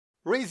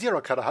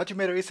ReZero Kata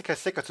Hajimeru Isekai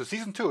Seikatsu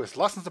Season 2 is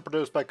licensed and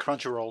produced by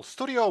Crunchyroll,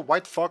 Studio,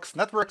 White Fox,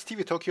 Networks,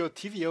 TV Tokyo,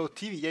 TVO,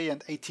 TVA,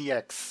 and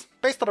ATX.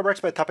 Based on the works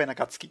by Tape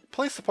Nagatsuki.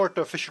 Please support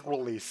the official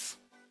release.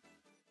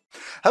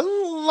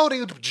 Hello to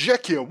YouTube,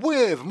 Jack here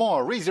with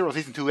more ReZero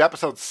Season 2,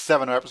 Episode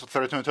 7 or Episode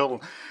 32 in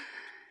total.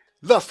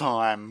 Last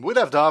time, we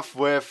left off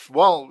with,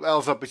 well,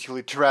 Elsa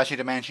basically trashing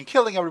the mansion,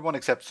 killing everyone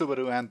except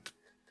Subaru, and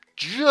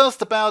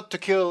just about to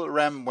kill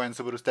Rem when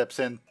Subaru steps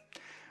in,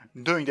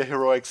 doing the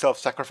heroic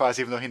self-sacrifice,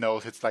 even though he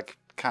knows it's like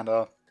kind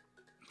of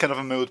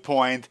a moot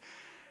point.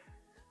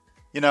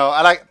 You know,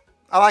 I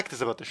like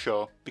this about the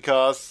show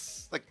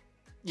because, like,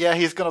 yeah,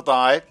 he's gonna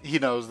die. He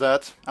knows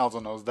that. Elsa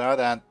knows that,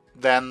 and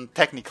then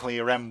technically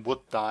Rem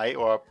would die,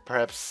 or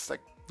perhaps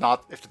like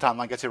not if the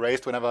timeline gets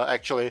erased. We never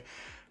actually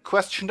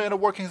question the inner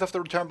workings of the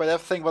Return by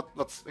Death thing, but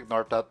let's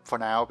ignore that for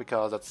now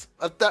because that's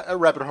a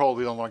rabbit hole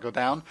we don't want to go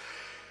down.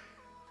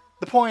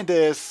 The point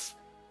is,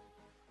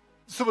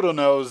 Subaru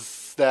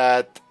knows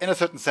that, in a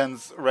certain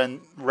sense,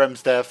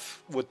 Rem's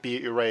death would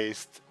be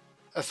erased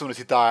as soon as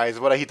he dies.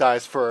 Whether he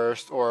dies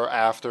first or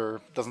after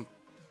doesn't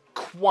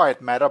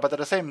quite matter, but at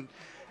the same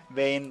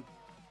vein,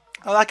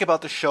 I like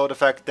about the show the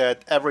fact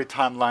that every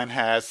timeline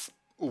has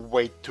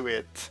weight to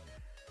it.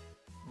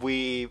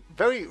 We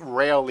very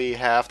rarely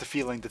have the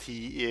feeling that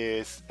he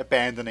is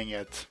abandoning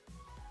it.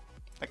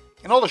 Like,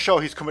 in all the show,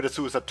 he's committed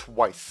suicide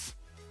twice.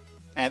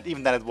 And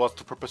even then it was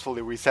to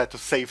purposefully reset to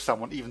save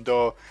someone, even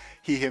though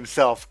he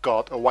himself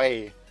got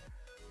away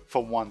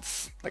for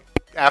once. Like,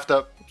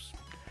 after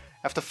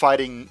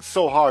fighting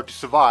so hard to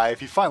survive,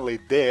 he finally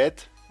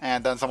did,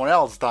 and then someone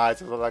else died,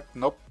 so they're like,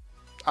 nope,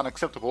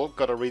 unacceptable,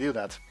 gotta redo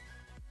that.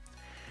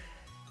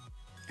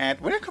 And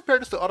when you compare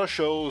this to other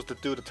shows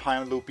that do the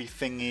time loopy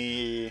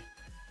thingy,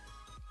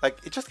 like,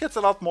 it just gets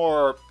a lot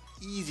more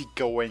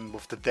easygoing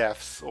with the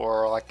deaths,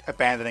 or like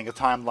abandoning a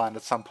timeline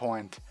at some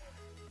point.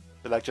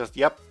 They're like, just,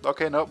 yep,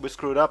 okay, no, we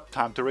screwed up,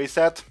 time to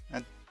reset.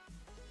 And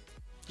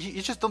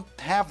you just don't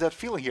have that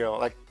feeling here.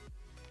 Like,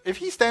 if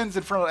he stands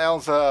in front of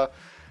Elsa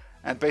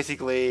and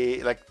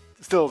basically, like,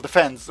 still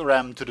defends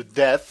Rem to the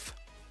death,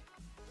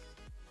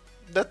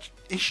 that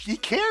he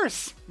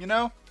cares, you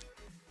know?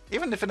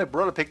 Even if in a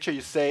broader picture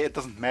you say it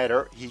doesn't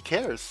matter, he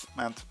cares.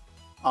 And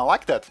I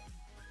like that.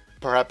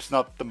 Perhaps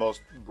not the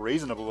most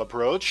reasonable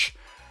approach,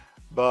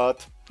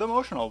 but the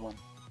emotional one.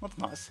 That's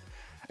nice.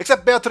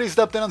 Except Beatrice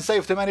stepped in and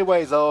saved him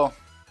anyway, so...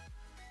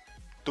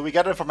 Do we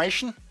get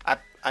information? I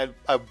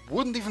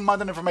wouldn't even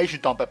mind an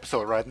information dump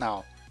episode right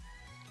now.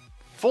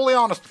 Fully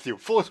honest with you,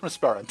 fully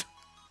transparent.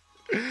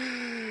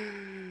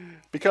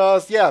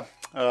 Because, yeah,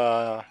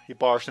 he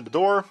barged in the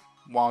door,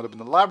 wound up in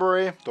the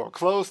library, door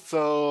closed,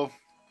 so...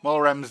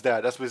 Well, Rem's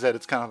dead. As we said,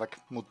 it's kind of like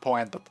a moot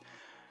point, but...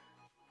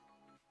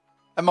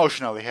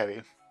 emotionally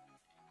heavy.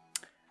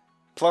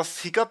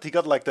 Plus, he got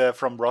like the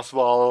from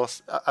Roswell,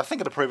 I think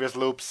in the previous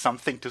loop,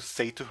 something to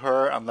say to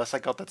her, unless I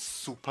got that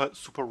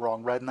super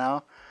wrong right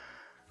now.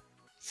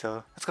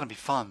 So that's gonna be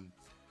fun.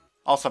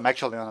 Also, I'm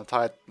actually on a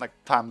tight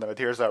time limit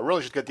here, so I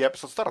really should get the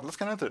episode started. Let's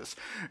get into this.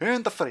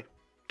 In the 3,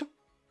 2,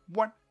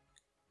 1,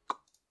 go.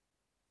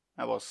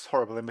 That was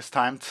horribly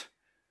mistimed.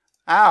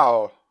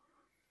 Ow!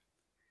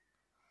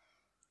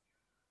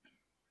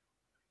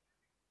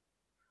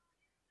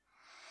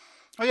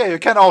 Oh yeah, you're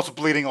kind of also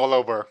bleeding all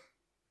over.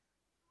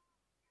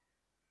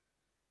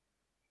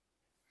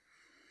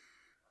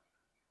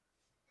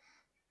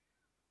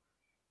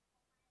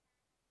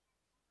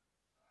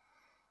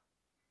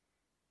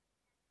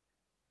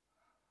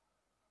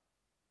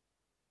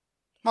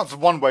 That's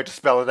one way to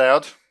spell it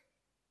out.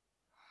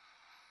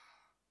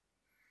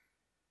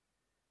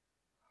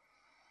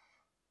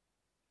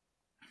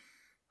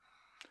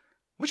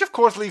 Which of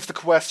course leaves the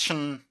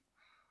question...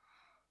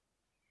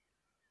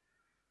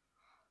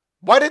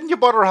 Why didn't you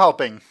bother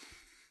helping?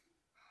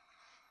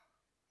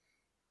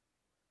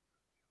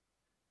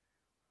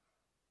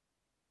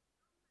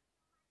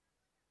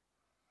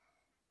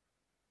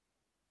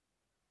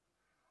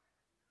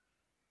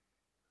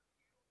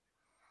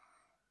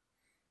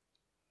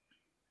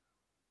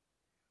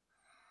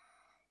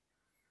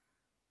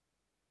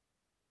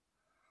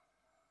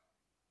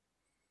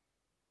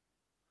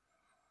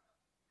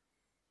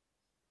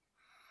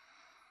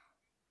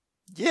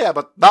 Yeah,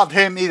 but not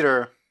him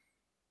either.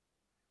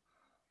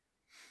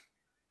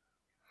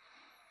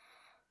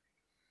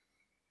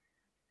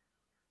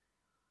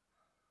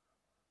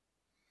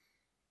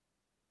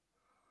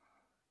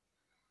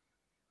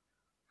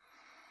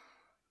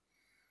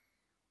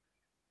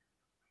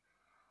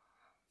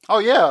 Oh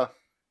yeah.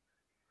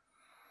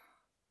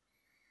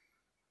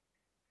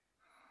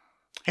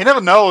 He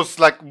never knows,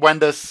 like, when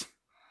it's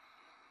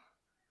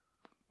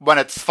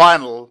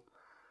final.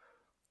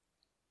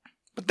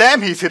 But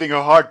damn, he's hitting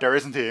her hard there,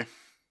 isn't he?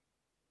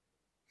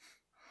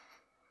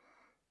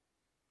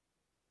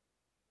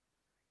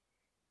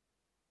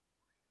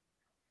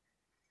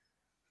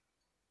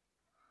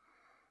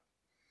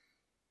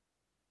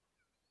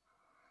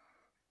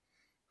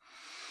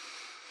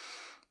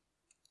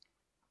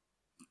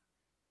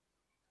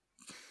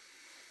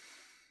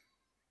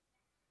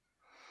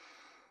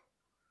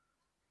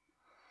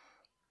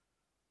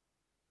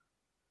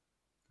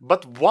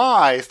 But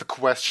why is the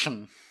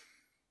question?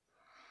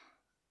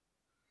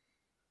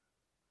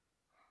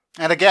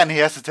 And again, he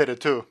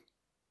hesitated too.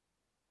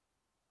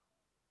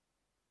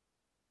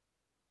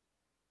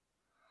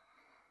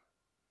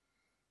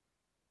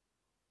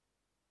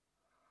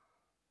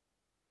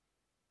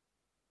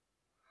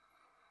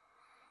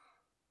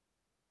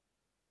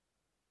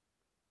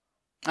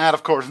 And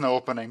of course no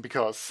opening,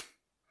 because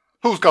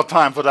who's got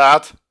time for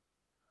that?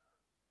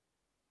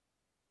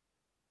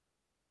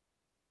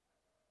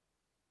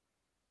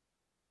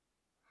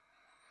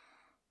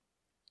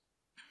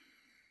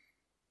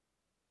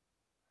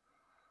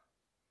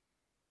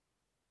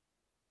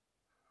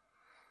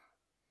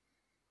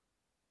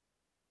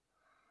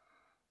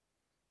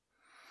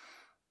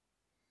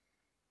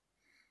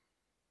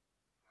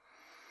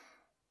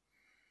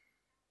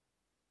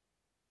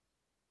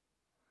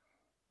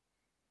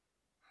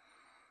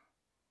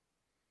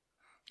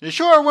 You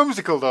sure are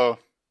whimsical though.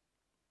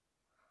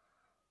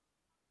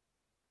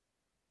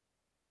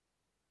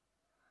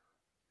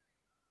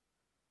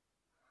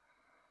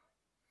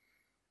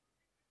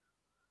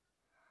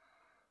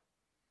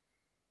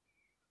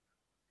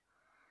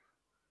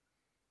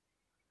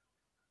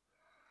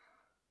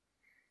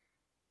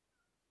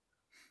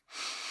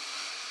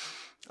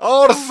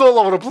 Oh, this is all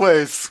over the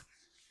place.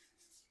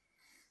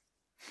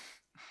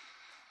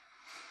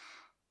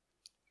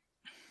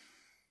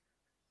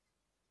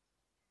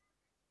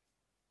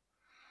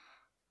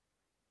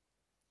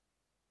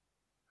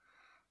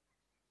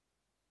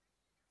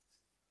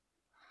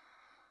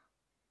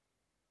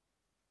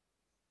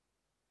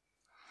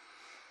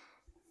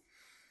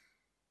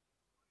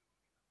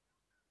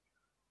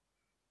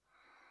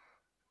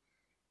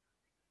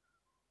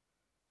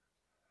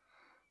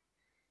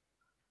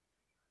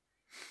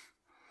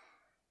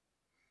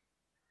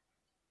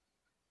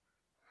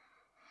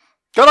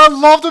 God, I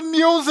love the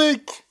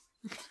music!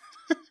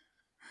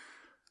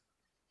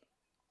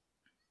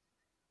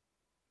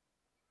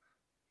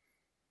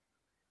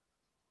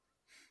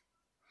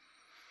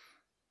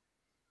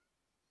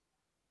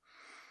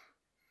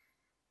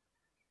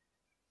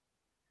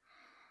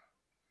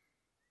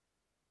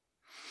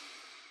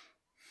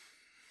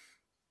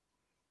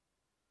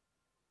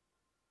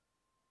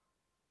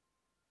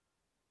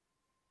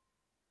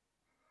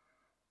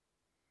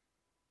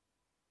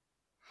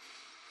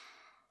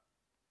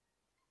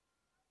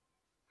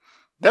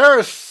 There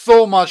is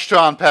so much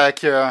to unpack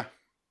here.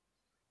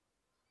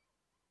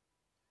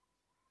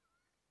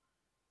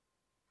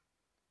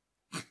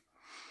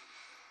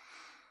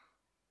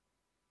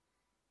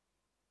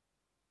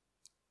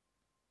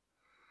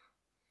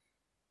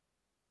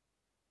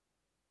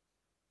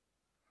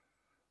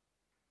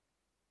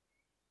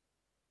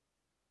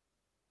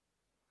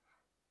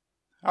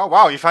 Oh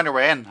wow, you found your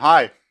way in.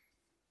 Hi.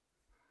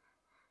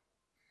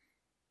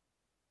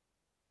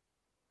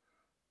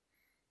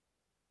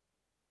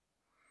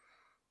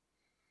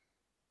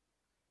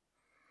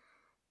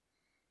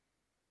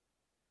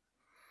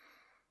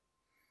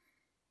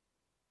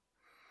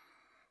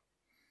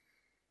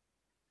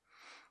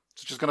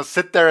 So just gonna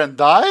sit there and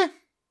die?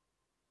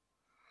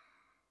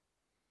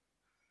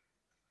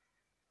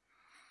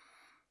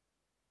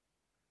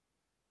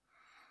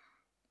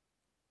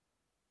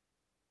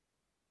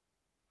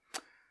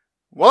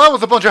 Well, that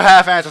was a bunch of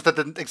half answers that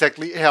didn't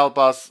exactly help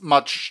us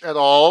much at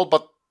all,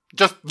 but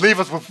just leave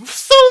us with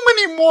so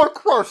many more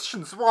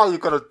questions. Why are you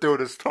gonna do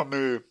this to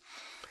me?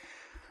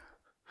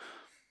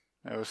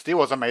 Steve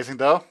was amazing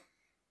though.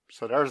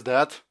 So there's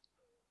that.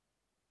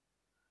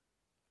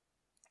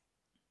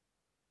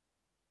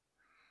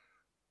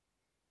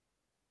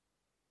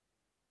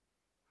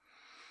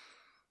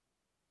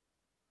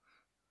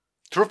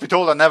 Truth be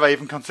told, I never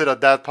even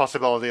considered that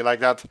possibility, like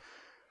that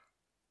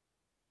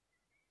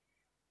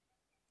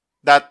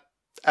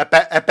a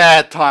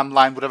bad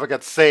timeline would ever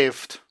get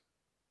saved.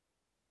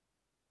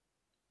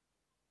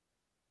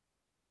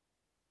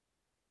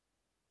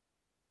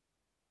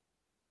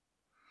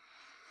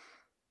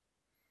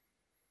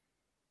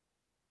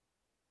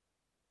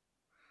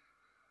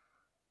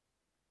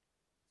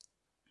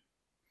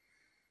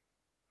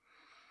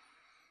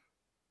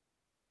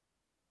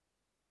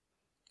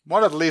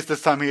 Well, at least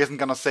this time he isn't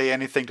gonna say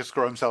anything to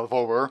screw himself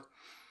over.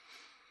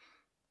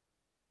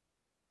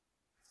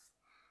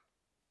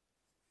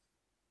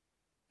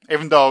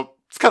 Even though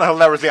it's kind of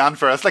hilariously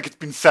unfair, it's like it's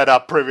been set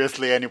up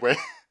previously anyway.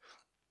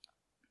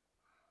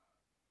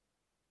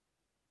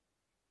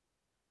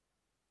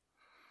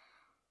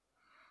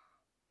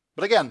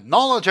 But again,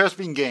 knowledge has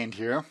been gained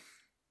here.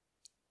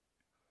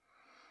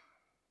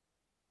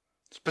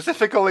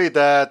 Specifically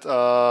that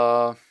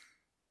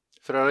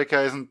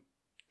Frederica isn't,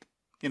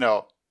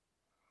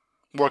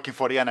 working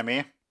for the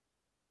enemy.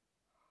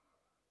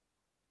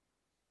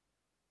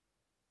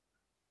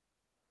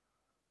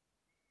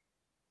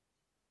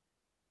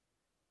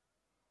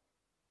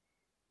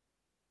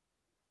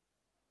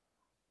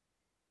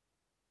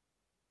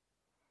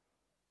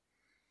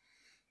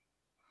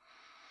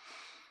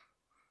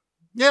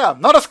 Yeah,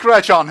 not a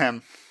scratch on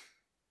him.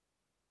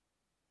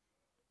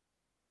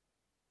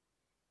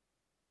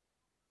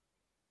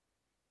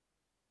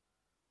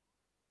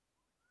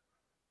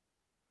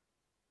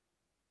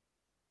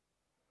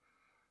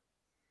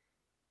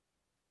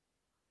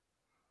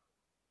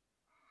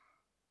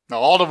 Now,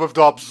 all of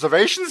the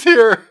observations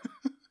here.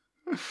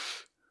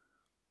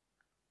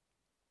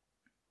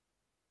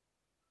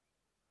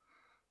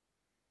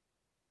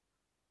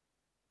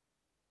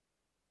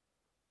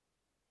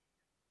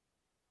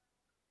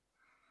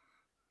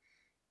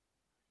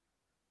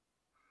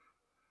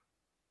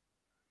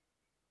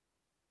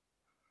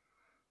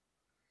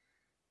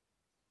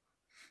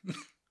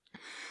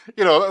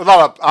 You know, a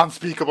lot of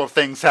unspeakable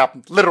things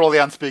happen. Literally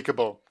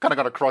unspeakable. Kind of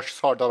gonna crush his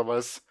heart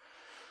otherwise.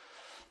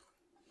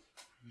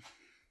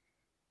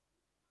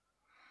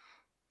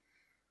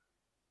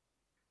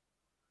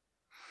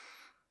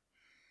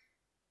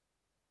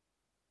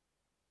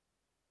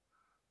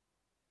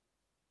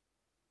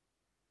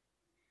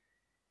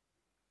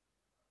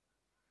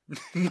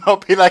 No,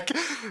 be like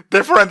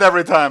different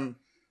every time.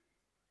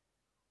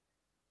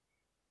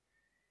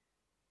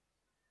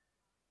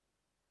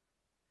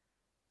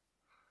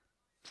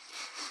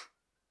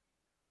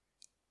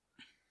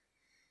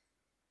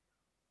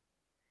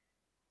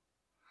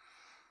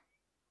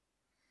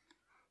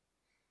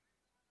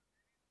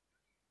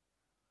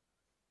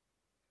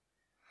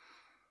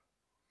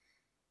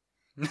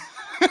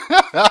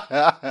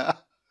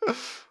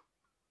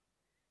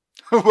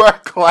 Wear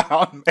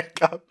clown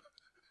makeup.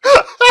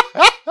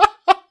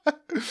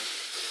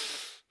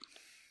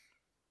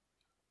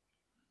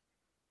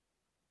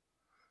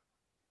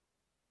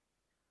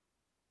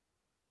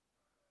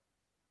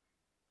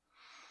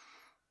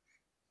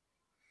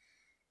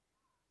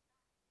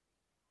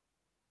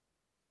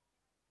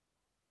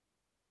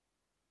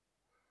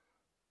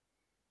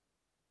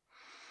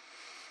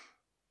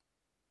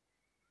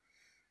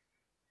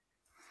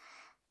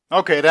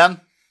 Okay then.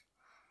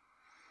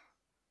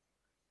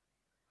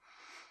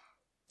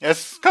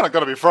 It's kind of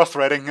gonna be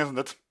frustrating, isn't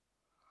it?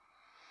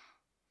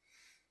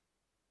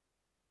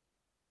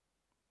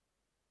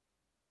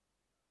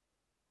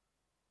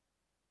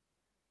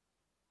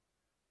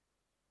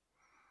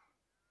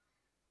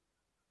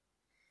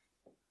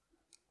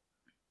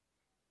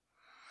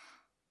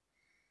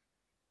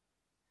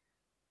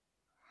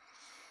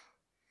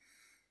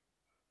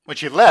 When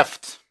she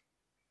left.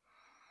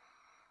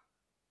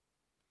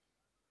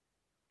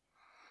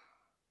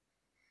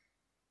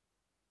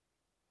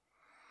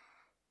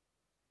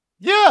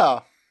 Yeah.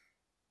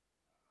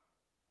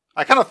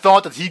 I kind of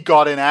thought that he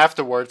got in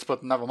afterwards,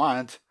 but never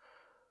mind.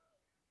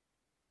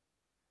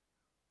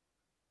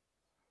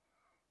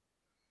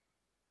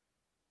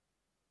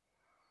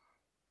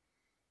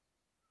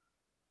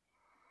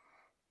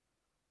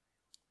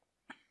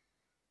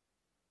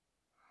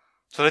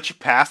 So did she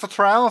pass the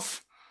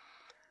trials?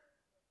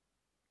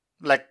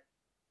 Like,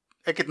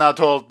 Ekidna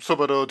told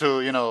Subaru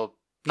to, you know,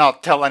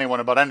 not tell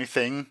anyone about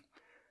anything.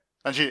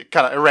 And she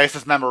kind of erased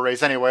his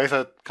memories anyway,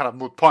 so kind of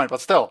moot point,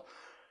 but still.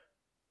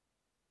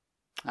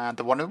 And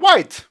the one in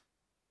white.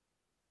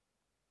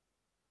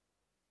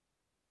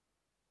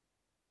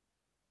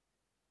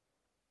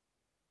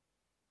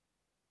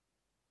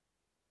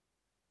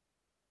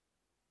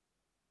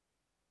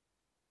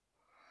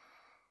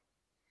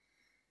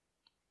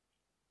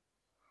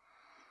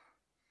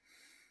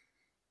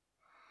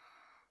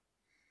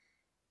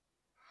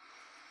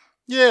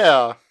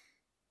 Yeah.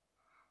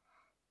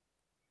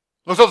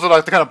 Looks also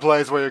like the kind of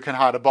place where you can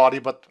hide a body,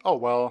 but oh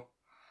well.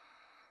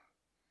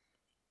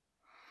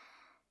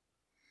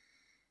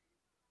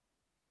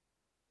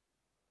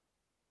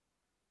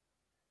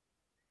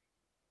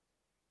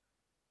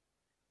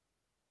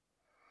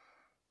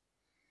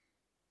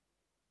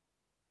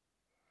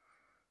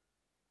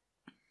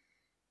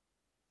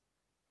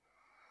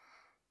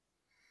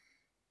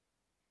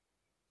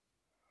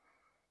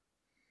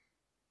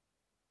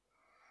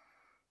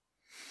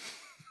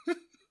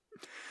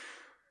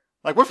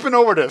 Like, we've been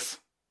over this.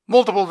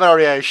 Multiple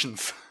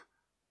variations.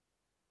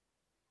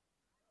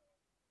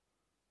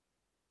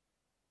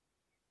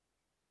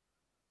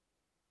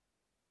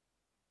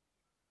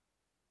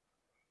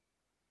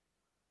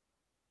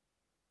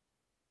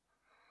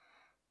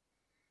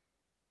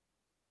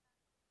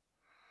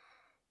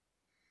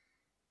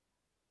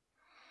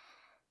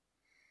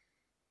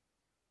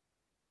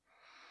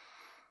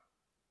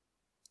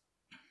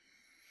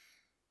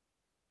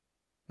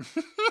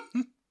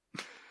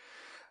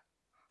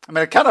 I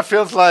mean, it kind of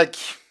feels like...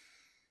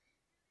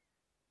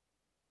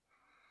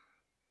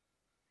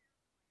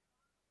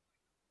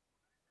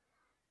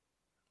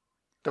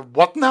 The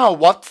what now?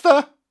 What's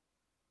the...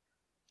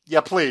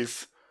 Yeah,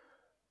 please.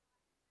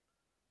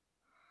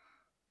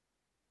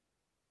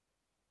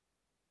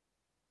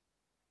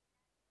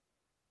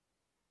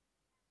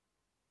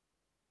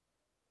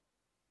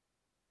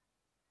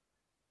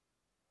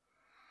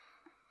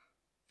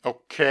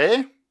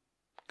 Okay.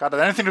 Got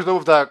anything to do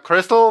with the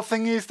crystal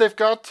thingies they've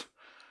got?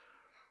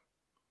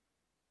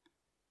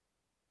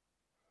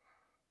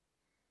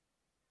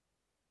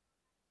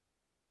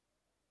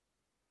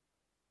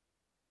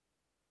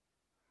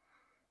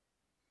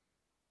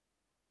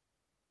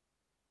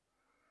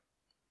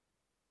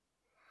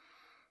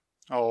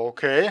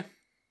 Okay.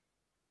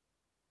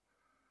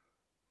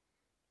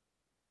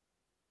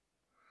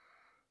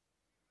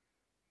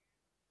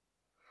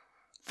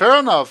 Fair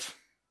enough.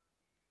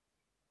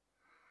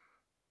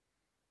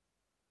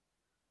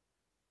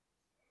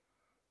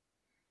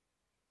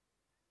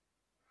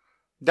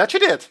 That she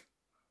did.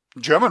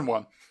 German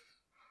one.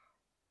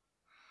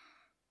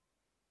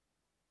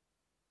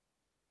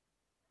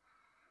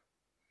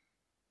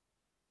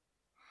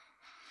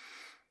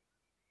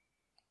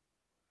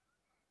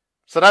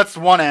 So that's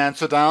one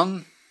answer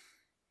down.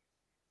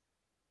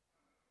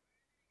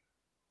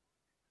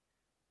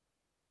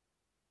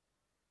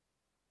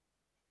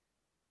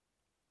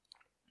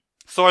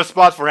 Sore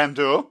spot for him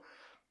too.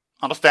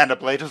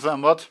 Understandably to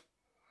somewhat.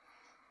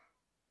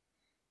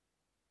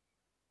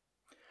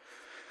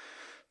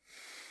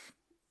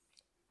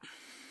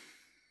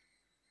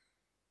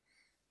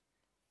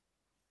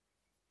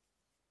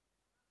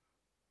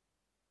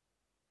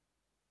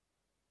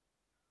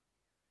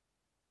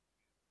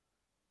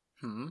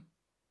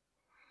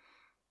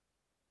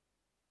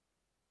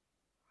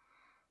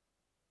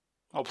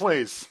 Oh,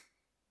 please.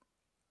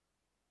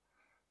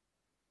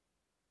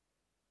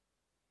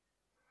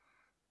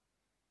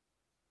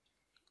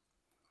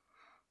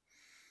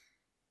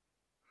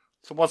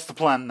 So what's the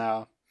plan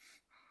now?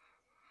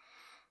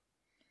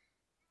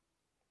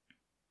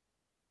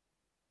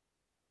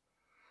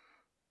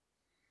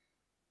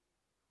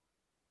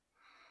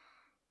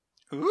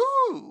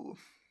 Ooh.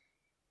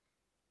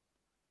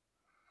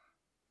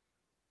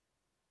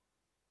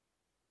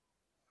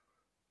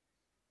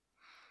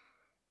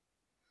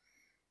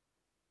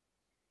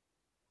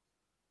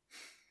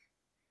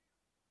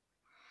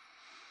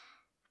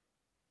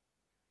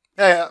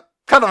 Yeah,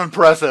 kind of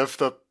impressive,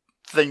 the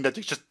thing that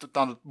you just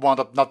don't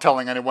wound up not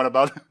telling anyone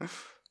about.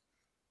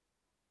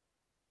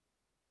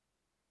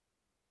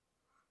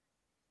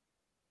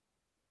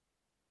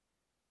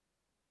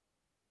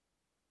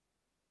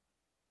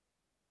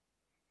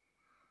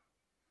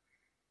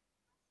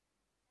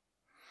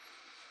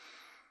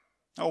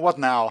 Oh, what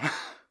now?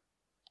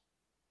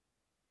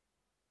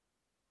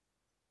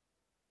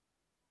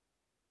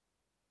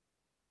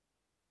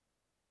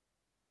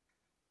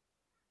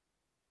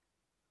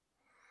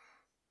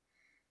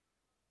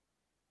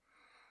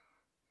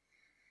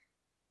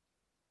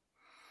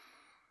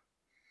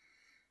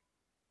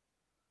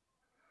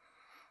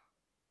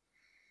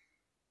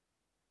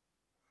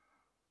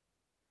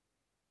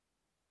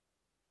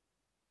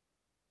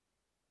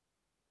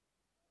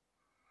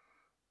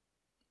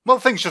 Well,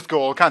 things just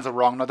go all kinds of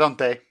wrong now, don't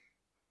they?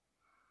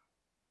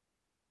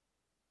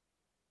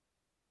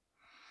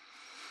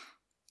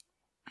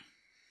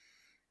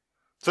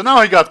 So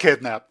now he got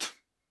kidnapped.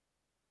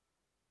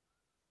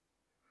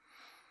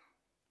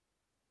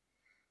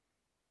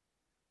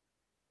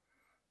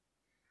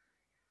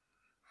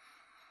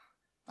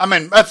 I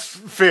mean, that's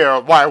fair.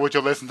 Why would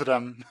you listen to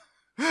them?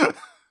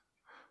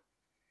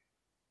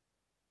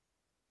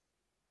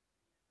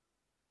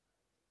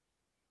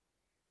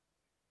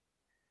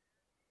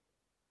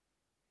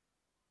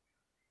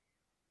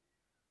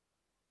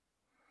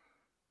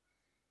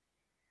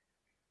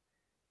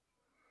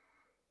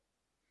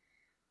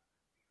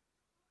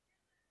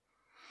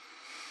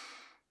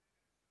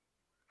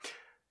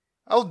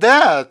 Oh,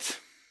 that!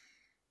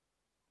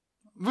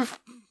 We've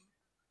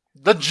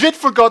legit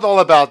forgot all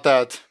about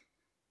that.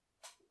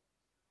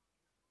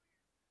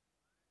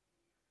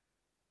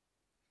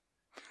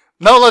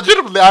 No,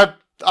 legitimately,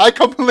 I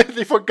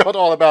completely forgot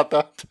all about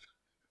that.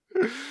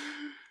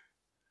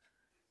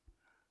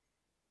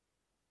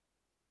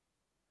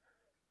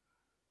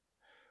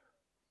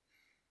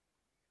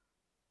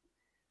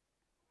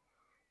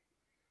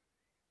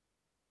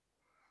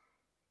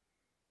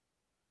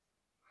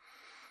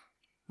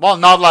 Well,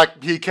 not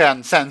like he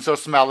can sense or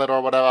smell it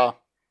or whatever.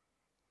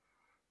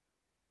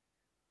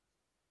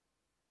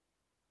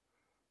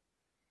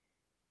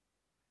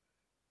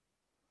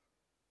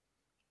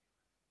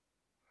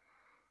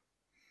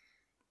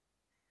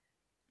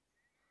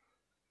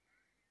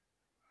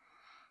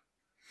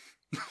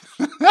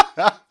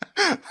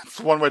 That's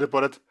one way to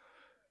put it.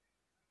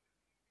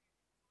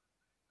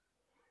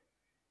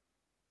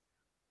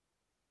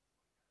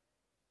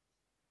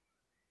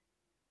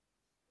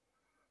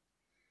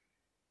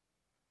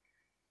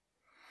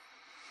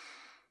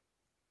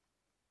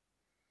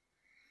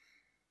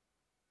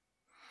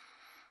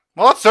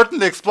 Well, that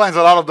certainly explains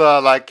a lot of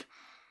the, like,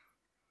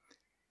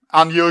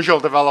 unusual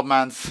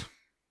developments.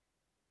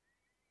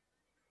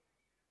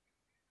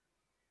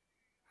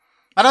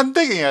 And I'm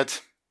digging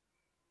it.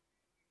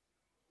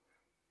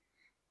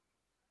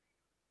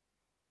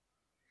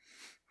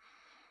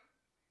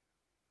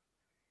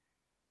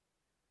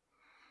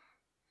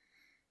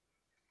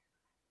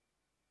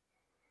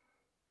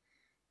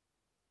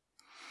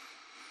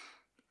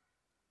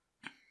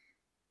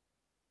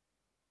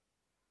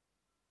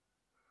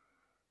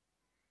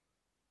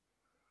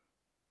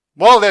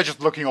 Well, they're just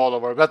looking all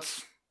over.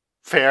 That's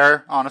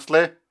fair,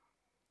 honestly.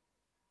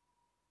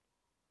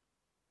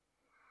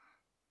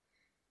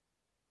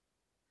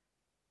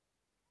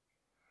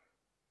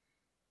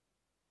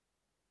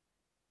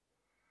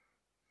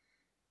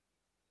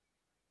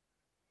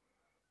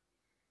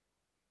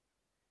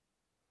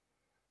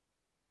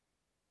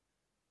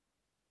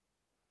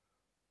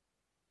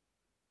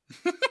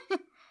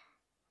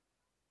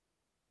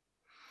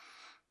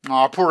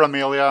 Aw, poor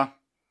Amelia.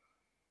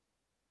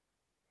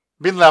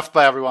 Been left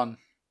by everyone.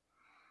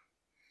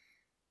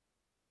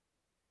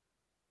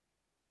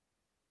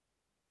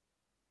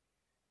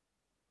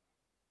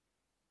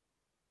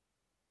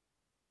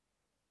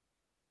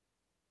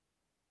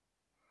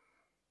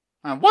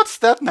 And what's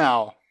that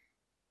now?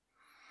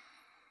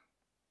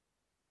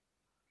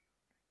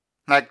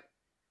 Like,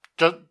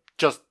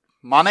 just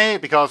money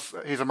because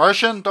he's a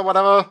merchant or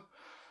whatever?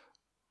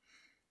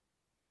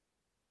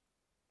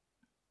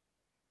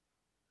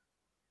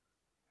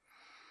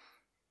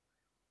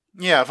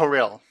 Yeah, for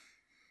real.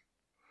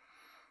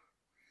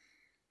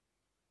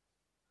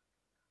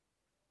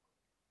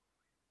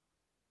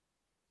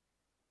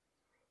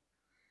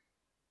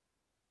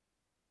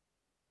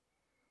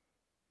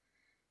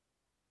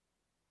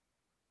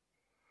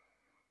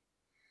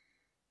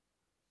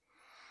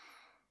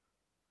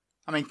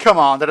 I mean, come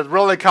on, did it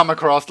really come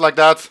across like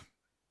that?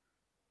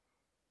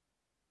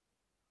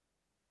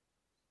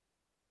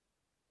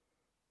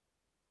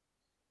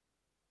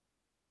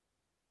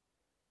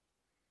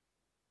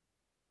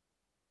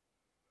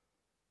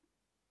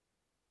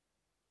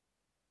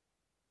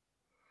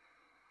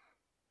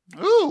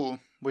 Ooh,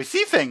 we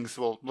see things.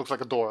 Well, looks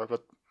like a door,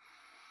 but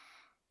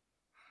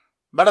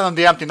better than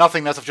the empty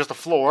nothingness of just a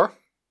floor.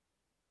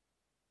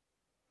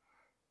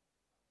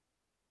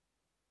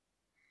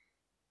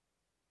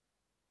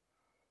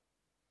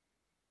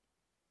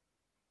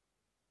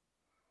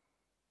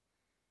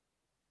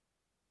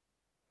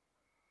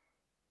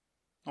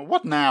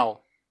 What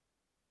now?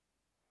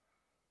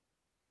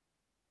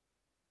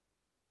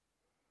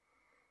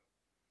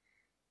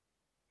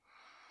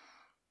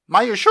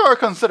 Ma, you sure are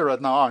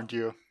considerate now, aren't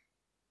you?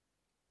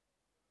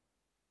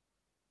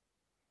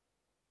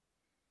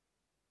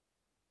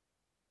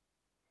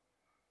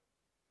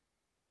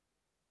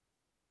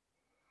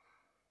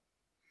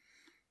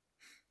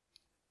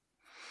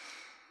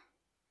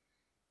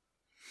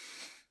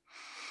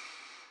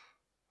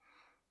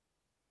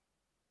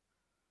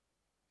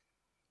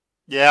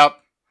 Yeah.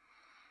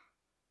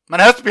 Man,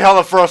 it has to be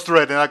hella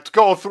frustrating, like, to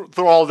go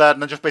through all that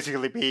and then just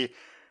basically be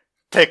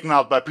taken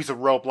out by a piece of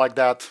rope like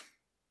that.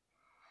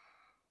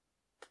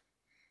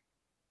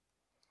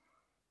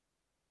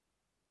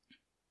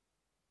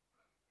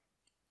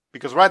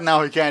 Because right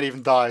now he can't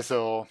even die,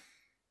 so...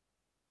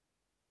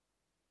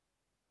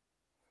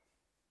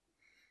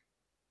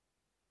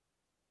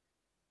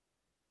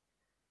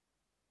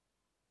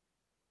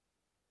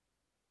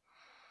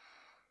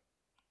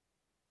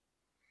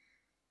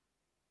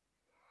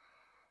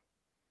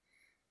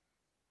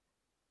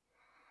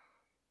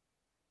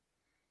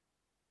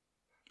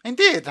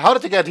 Indeed, how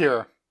did he get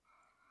here?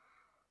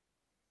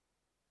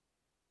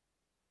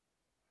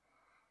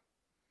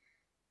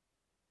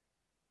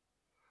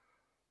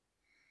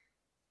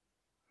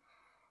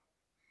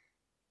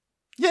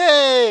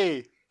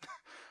 Yay!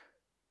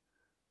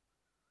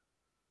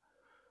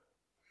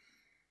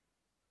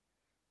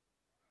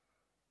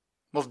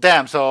 Well,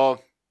 damn, so...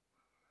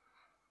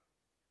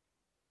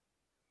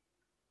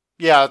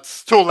 Yeah,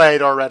 it's too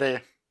late already.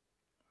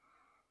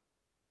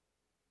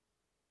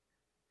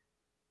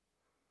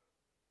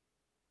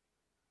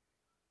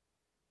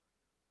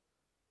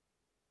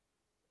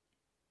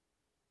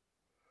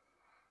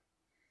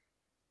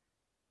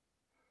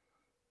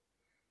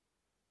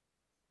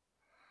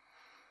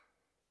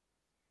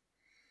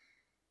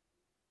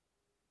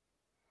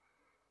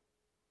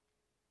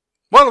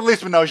 Well, at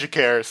least we know she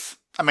cares.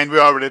 I mean, we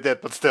already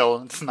did, but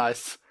still, it's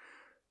nice.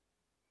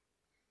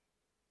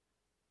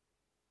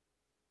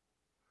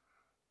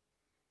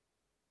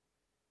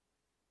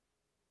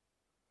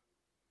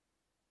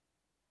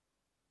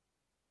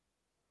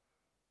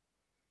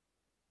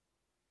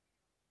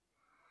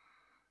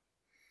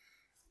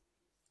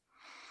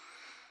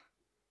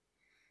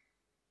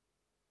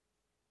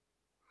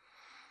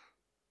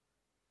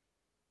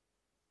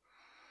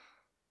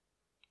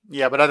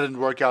 Yeah, but that didn't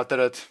work out, did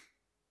it?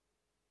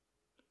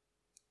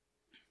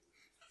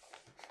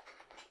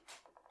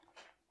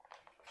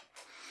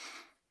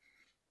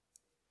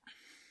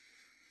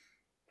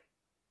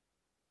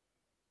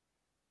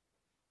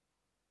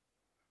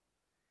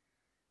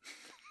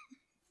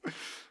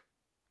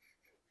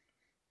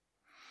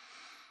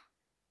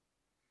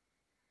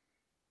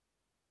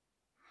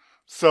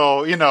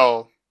 So, you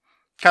know,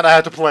 kinda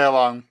had to play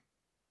along.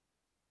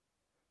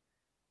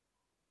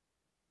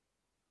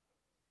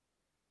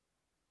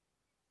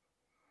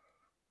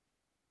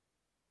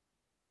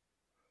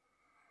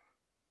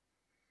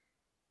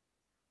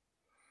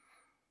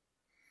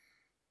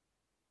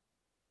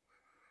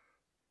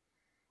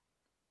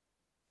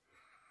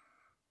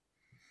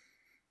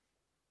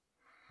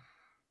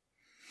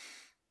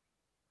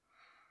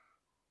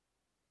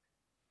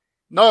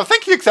 No, I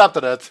think he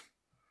accepted it.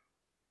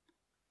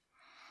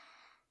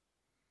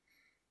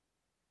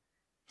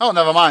 Oh,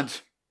 never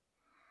mind.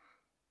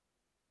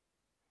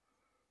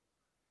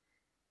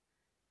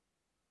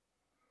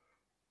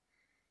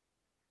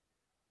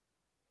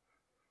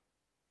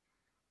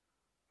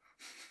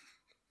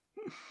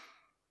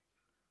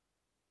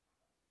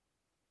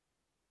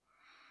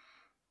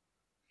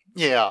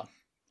 Yeah.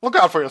 Look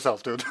out for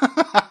yourself, dude.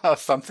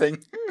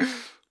 Something.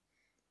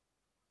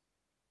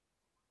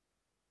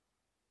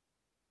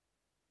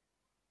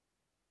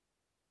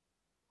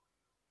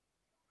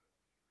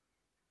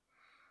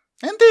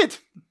 Indeed.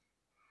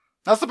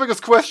 That's the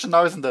biggest question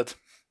now, isn't it?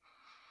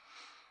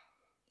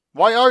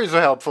 Why are you so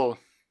helpful?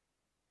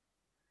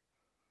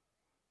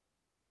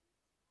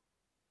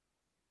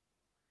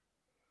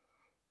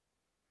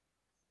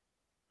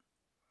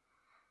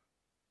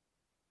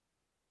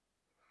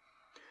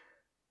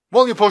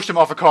 Well, you pushed him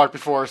off a cart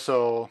before,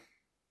 so...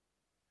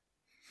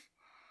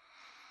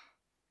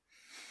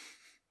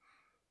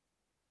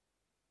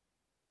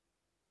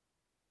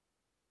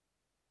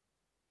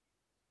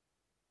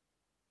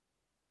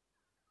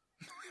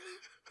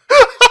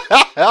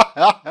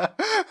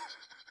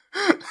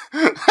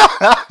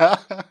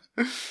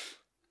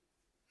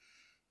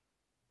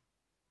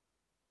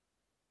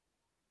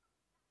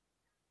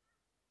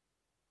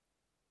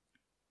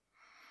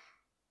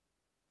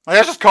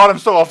 I just caught him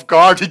so off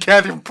guard, he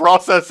can't even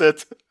process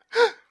it.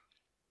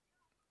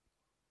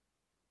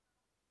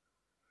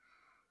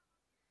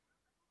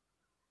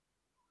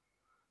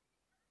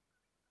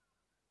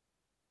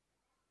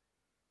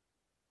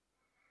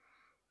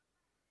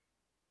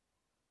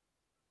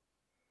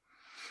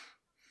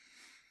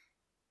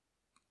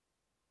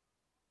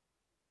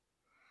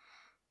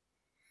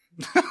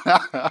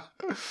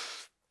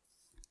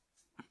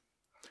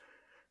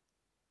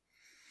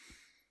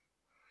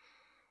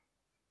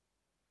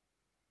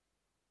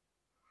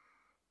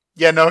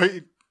 Yeah, no,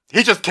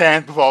 he just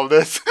can't with all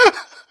this.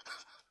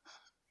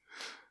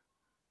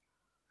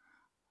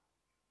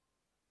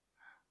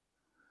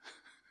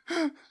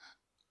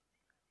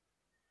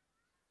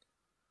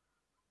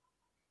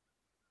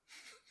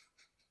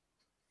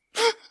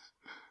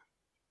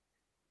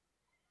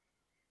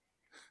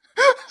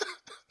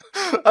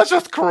 That's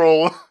just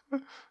cruel.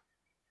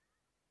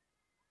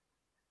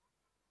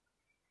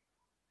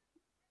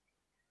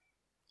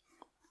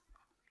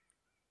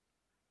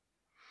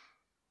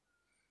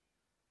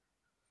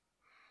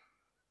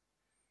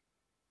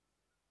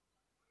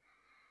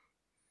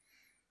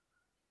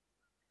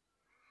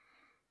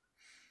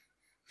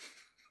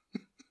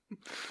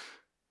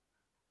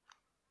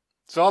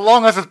 So how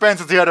long has it been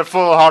since he had a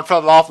full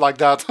heartfelt laugh like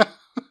that?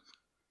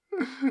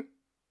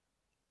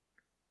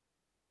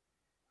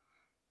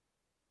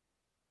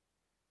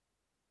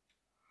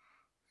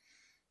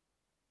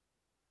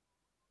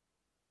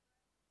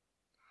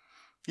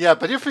 Yeah,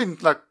 but you've been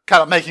like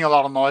kind of making a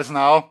lot of noise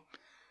now.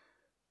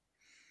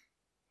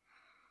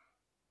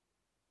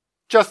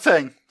 Just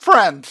saying,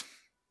 friend.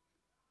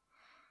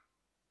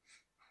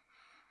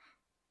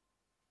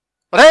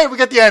 But hey, we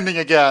get the ending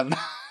again.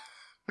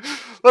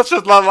 Let's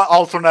just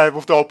alternate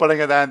with the opening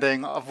and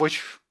ending of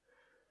which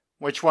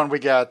one we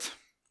get.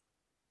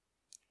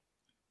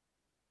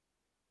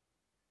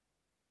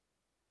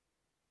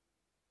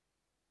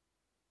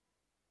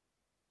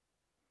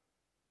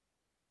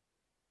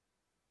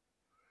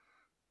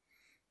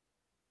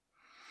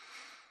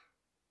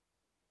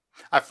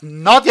 I've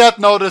not yet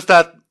noticed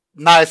that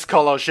nice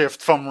color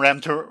shift from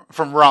ROM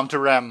to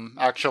REM,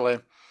 actually.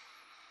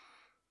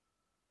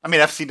 I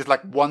mean, I've seen it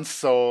like once,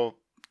 so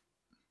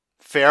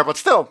fair, but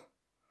still.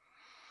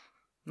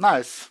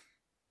 Nice.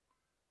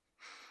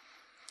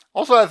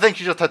 Also, I think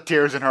she just had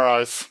tears in her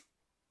eyes.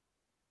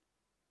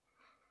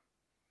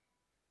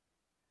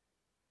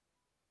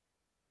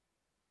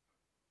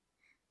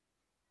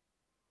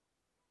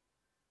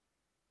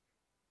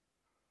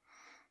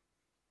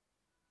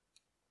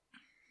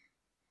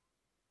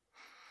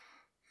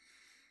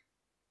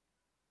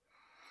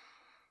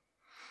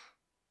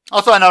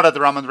 Also, I know that the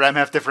ROM and REM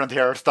have different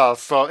hairstyles,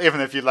 so even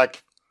if you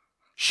like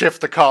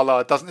shift the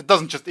color, it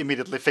doesn't just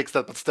immediately fix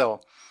that, but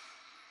still.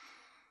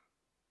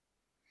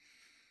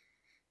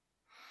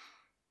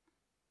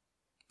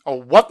 Oh,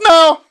 what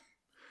now?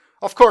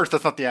 Of course,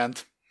 that's not the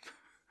end.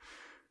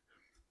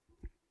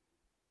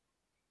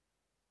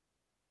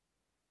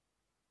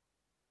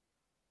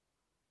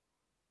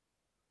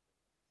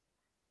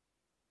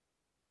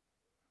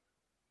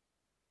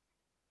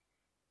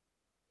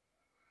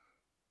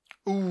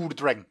 Ooh, the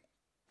dragon.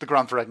 The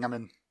ground dragon, I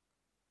mean.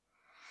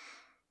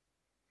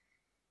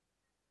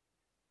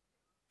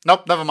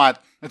 Nope, never mind.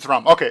 It's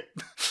ROM. Okay.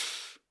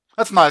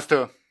 That's nice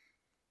too.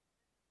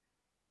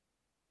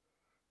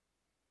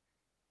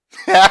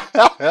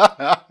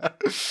 Gotta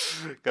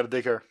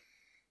dig her.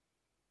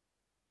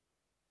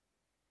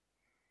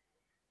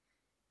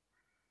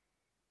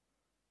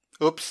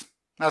 Oops,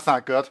 that's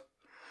not good.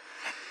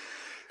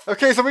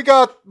 Okay, so we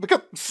got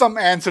some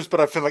answers, but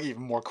I feel like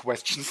even more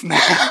questions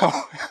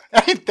now.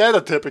 Ain't that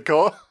a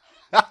typical?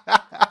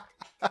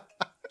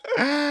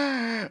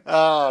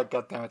 Oh,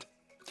 god damn it.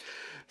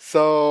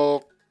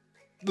 So,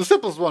 the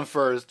simplest one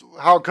first.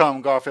 How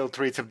come Garfield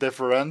treats him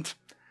different?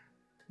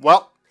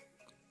 Well,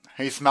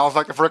 he smells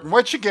like a freaking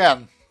witch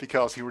again,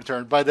 because he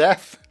returned by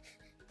death.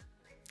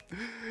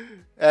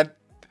 And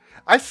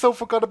I so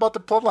forgot about the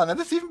plotline, and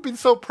it's even been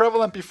so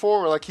prevalent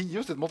before, like he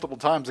used it multiple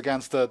times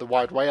against the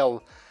white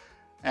whale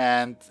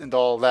and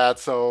all that,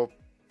 so...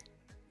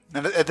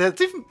 And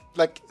it's even,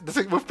 like,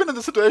 we've been in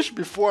the situation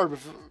before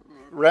with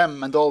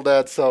Rem and all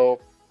that, so...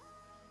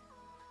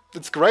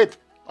 It's great.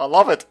 I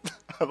love it.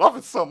 I love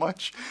it so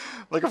much.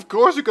 Like, of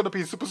course you're gonna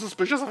be super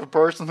suspicious of a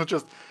person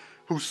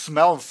who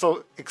smells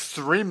so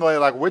extremely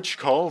like witch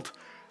cold.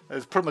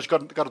 It's pretty much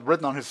got it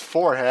written on his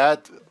forehead.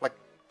 Like,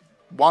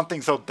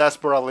 wanting so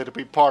desperately to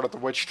be part of the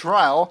witch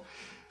trial.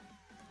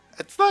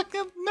 It's like,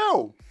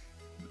 no.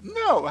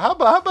 No, how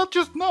about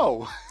just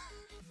no?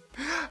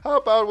 How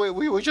about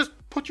we just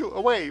put you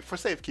away for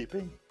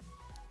safekeeping?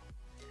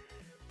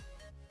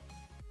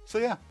 So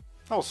yeah,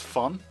 that was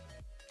fun.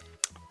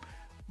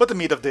 But the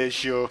meat of the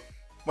issue,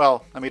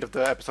 well, the meat of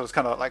the episode is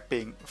kind of like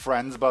being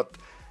friends, but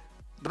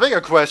the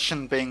bigger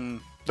question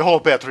being the whole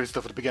Beatrice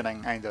stuff at the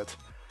beginning, ain't it?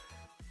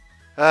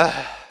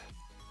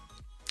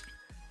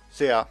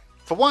 So yeah,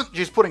 for one,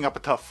 she's putting up a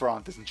tough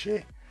front, isn't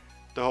she?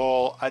 The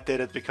whole, I did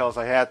it because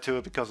I had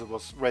to, because it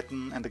was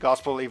written in the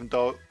gospel, even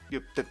though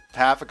you didn't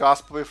have a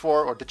gospel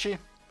before, or did she?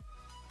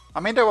 I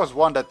mean, there was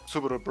one that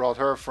Subaru brought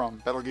her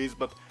from Betelgeuse,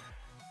 but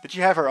did she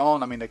have her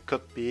own? I mean, it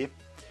could be.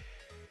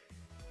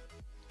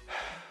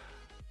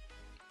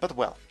 But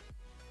well.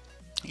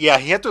 Yeah,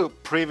 he had to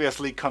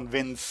previously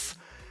convince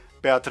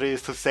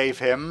Beatrice to save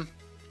him,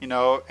 you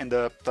know, in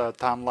the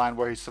timeline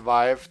where he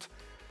survived,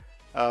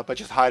 by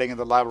just hiding in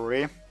the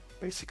library,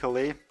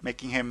 basically,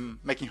 making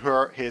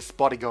her his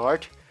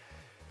bodyguard.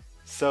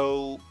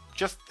 So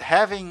just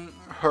having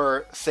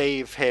her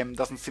save him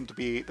doesn't seem to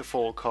be the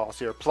full cause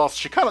here. Plus,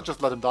 she kind of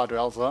just let him die to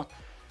Elsa.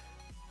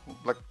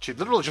 Like, she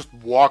literally just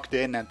walked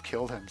in and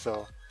killed him,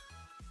 so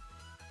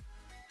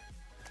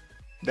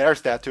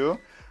there's that too.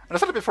 And I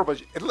said it before,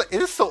 but it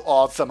is so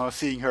odd somehow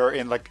seeing her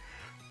in, like,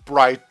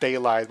 bright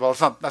daylight. Well,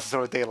 it's not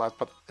necessarily daylight,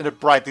 but in a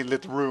brightly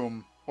lit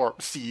room, or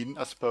scene,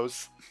 I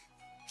suppose.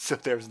 So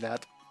there's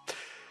that.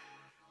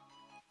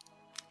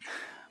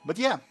 But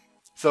yeah,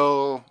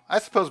 so I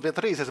suppose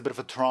Beatrice has a bit of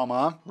a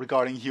trauma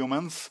regarding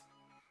humans.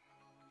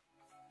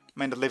 I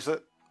mean, that leaves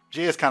it.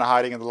 She is kind of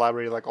hiding in the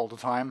library, like, all the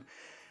time.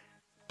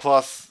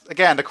 Plus,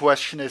 again, the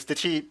question is, did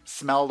she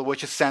smell the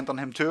witch's scent on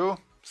him too?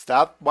 Is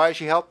that why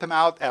she helped him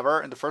out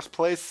ever in the first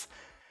place?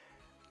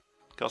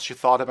 Because she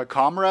thought him a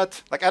comrade?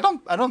 Like, I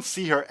don't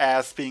see her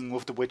as being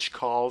with the witch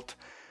cult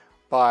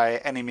by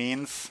any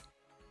means.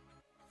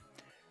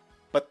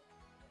 But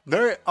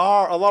there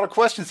are a lot of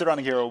questions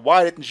surrounding here.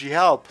 Why didn't she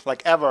help,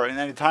 like, ever in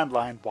any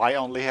timeline? Why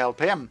only help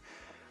him?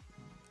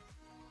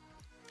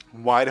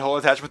 Why the whole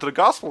attachment to the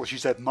gospel? She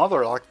said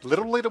mother, like,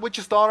 literally the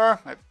witch's daughter?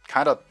 I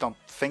kind of don't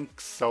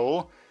think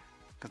so.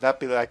 Because that'd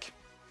be like,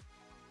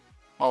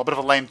 well, a bit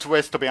of a lame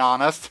twist, to be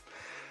honest.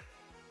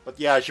 But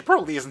yeah, she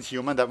probably isn't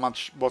human. That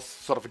much was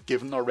sort of a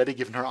given already,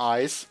 given her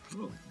eyes.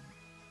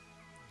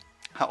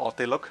 How odd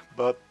they look,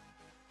 but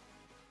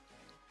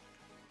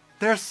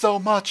there's so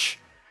much.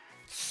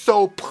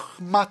 So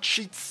much.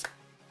 It's...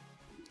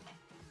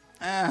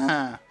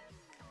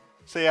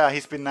 So yeah,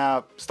 he's been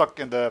now stuck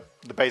in the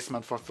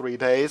basement for 3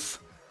 days.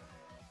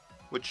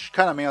 Which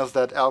kind of means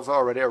that Elsa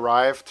already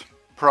arrived.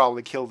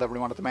 Probably killed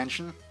everyone at the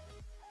mansion.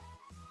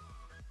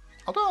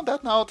 Although on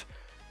that note,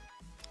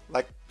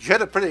 like, she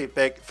had a pretty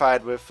big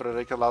fight with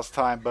Frederica last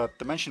time, but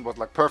the mansion was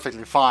like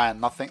perfectly fine,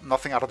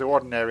 nothing out of the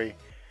ordinary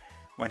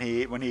when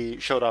he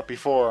showed up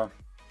before.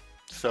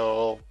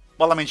 So,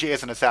 well, I mean, she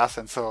is an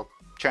assassin, so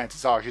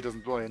chances are she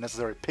doesn't really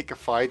necessarily pick a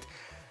fight.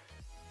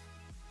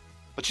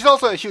 But she's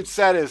also a huge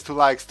sadist who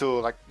likes to,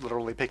 like,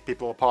 literally pick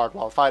people apart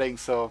while fighting,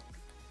 so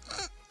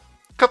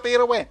could be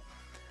either way.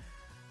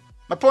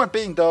 My point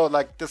being, though,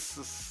 like,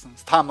 this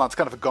timeline's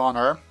kind of a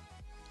goner.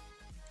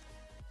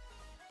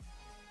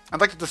 And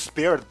like the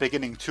despair at the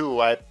beginning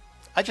too, I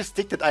just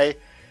think that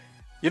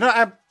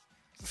I'm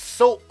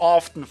so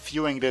often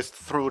viewing this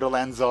through the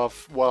lens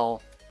of,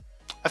 well,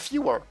 a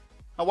viewer,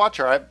 a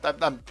watcher.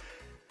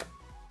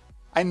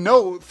 I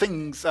know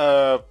things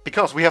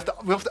because we have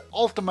the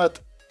ultimate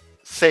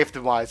save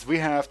device. We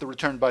have the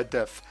return by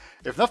death.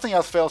 If nothing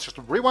else fails, just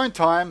rewind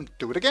time,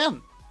 do it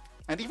again.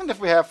 And even if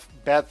we have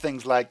bad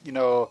things like, you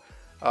know,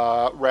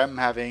 Rem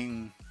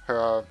having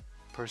her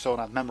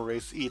persona and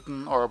memories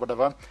eaten or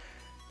whatever,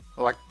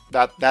 like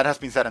that has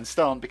been set in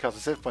stone because the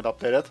save point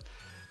updated.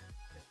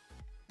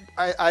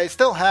 I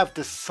still have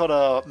this sort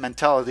of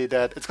mentality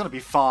that it's gonna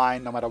be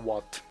fine no matter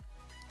what.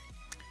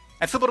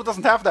 And Subaru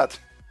doesn't have that.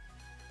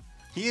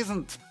 He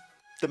isn't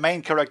the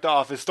main character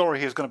of his story.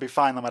 He's gonna be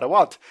fine no matter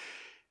what.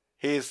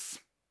 He's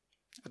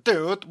a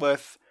dude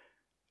with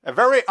a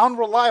very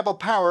unreliable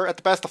power at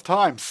the best of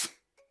times.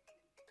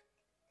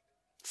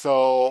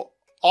 So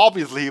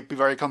obviously he'd be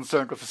very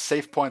concerned with his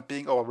save point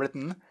being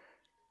overwritten.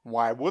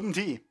 Why wouldn't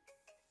he?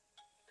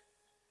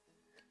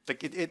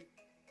 Like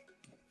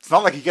it's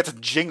not like he gets a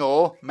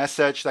jingle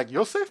message like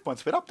your save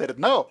point's been updated.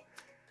 No,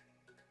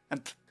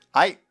 and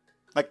I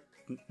like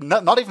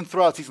not even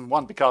throughout season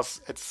 1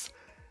 because it's,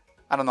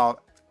 I don't know.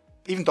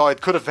 Even though it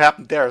could have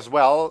happened there as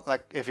well,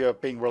 like if you're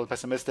being really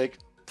pessimistic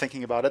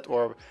thinking about it,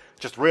 or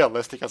just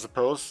realistic, I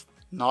suppose,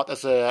 not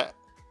as a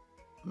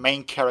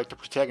main character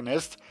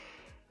protagonist.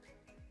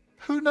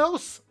 Who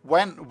knows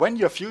when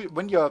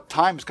your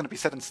time is going to be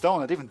set in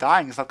stone, and even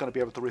dying is not going to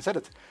be able to reset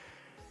it.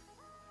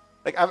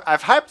 Like,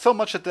 I've hyped so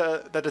much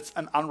that it's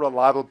an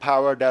unreliable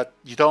power that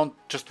you don't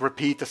just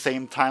repeat the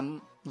same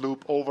time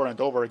loop over and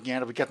over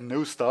again. We get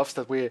new stuff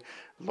that we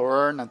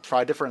learn and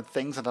try different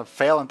things and then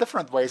fail in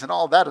different ways and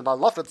all that, and I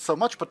love it so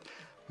much, but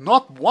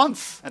not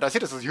once, and I see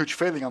this as a huge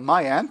failing on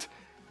my end,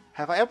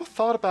 have I ever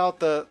thought about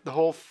the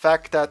whole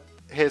fact that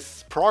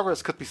his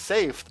progress could be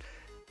saved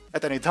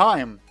at any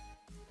time?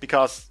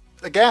 Because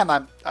again,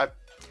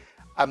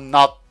 I'm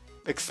not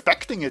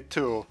expecting it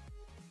to,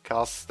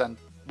 because then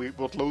we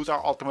would lose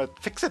our ultimate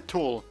fix-it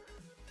tool.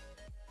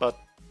 But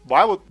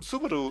why would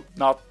Subaru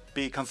not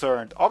be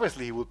concerned?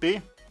 Obviously he would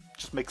be.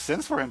 Just makes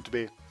sense for him to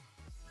be.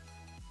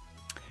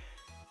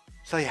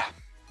 So yeah,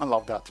 I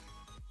love that.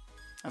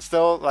 And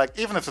still, like,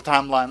 even if the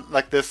timeline,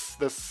 like this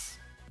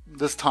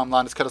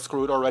timeline is kind of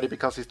screwed already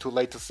because he's too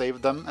late to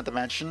save them at the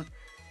mansion,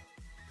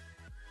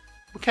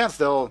 we can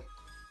still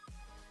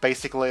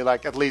basically,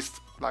 like, at least,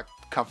 like,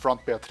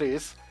 confront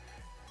Beatrice.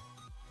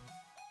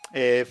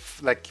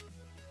 If, like,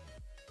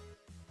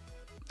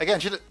 again,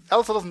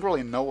 Elsa doesn't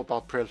really know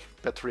about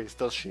Beatrice,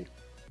 does she?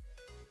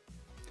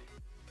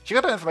 She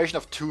got the information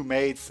of 2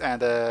 maids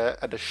and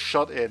a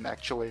shut-in,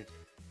 actually.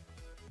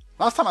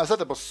 Last time I said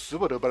it was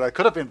Subaru, but it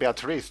could have been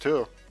Beatrice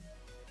too.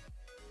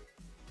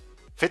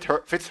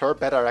 Fits her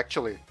better,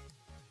 actually.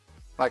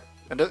 Like,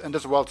 in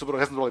this world, Subaru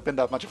hasn't really been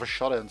that much of a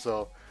shut-in,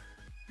 so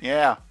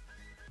yeah,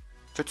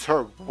 fits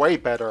her way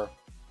better.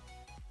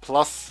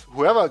 Plus,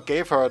 whoever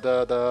gave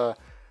her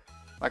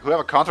like,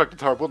 whoever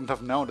contracted her wouldn't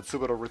have known that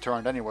Subaru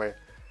returned anyway.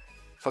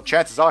 So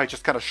chances are he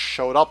just kind of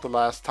showed up the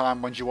last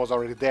time when she was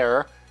already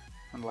there,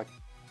 and like,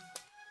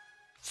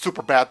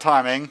 super bad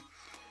timing.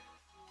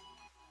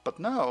 But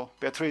no,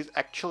 Beatrice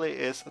actually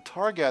is a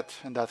target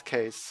in that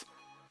case.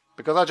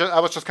 Because I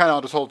was just kind of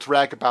on this whole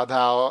track about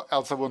how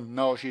Elsa wouldn't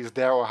know she's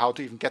there or how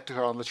to even get to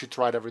her unless she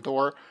tried every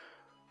door.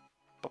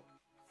 But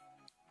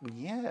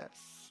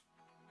yes.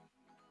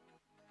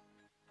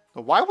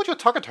 So why would you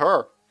target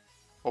her?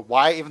 Or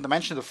why even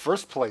mention in the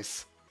first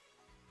place?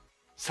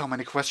 So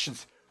many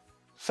questions.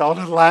 So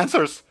little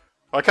answers.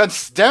 I can't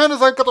stand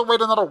this, I've got to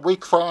wait another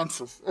week for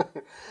answers.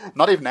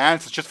 Not even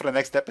answers, just for the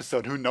next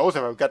episode. Who knows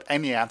if I've got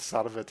any answers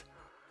out of it.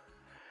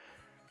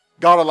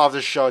 Gotta love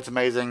this show, it's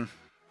amazing.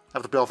 I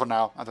have to bail for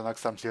now. Until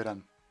next time, see you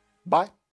then. Bye.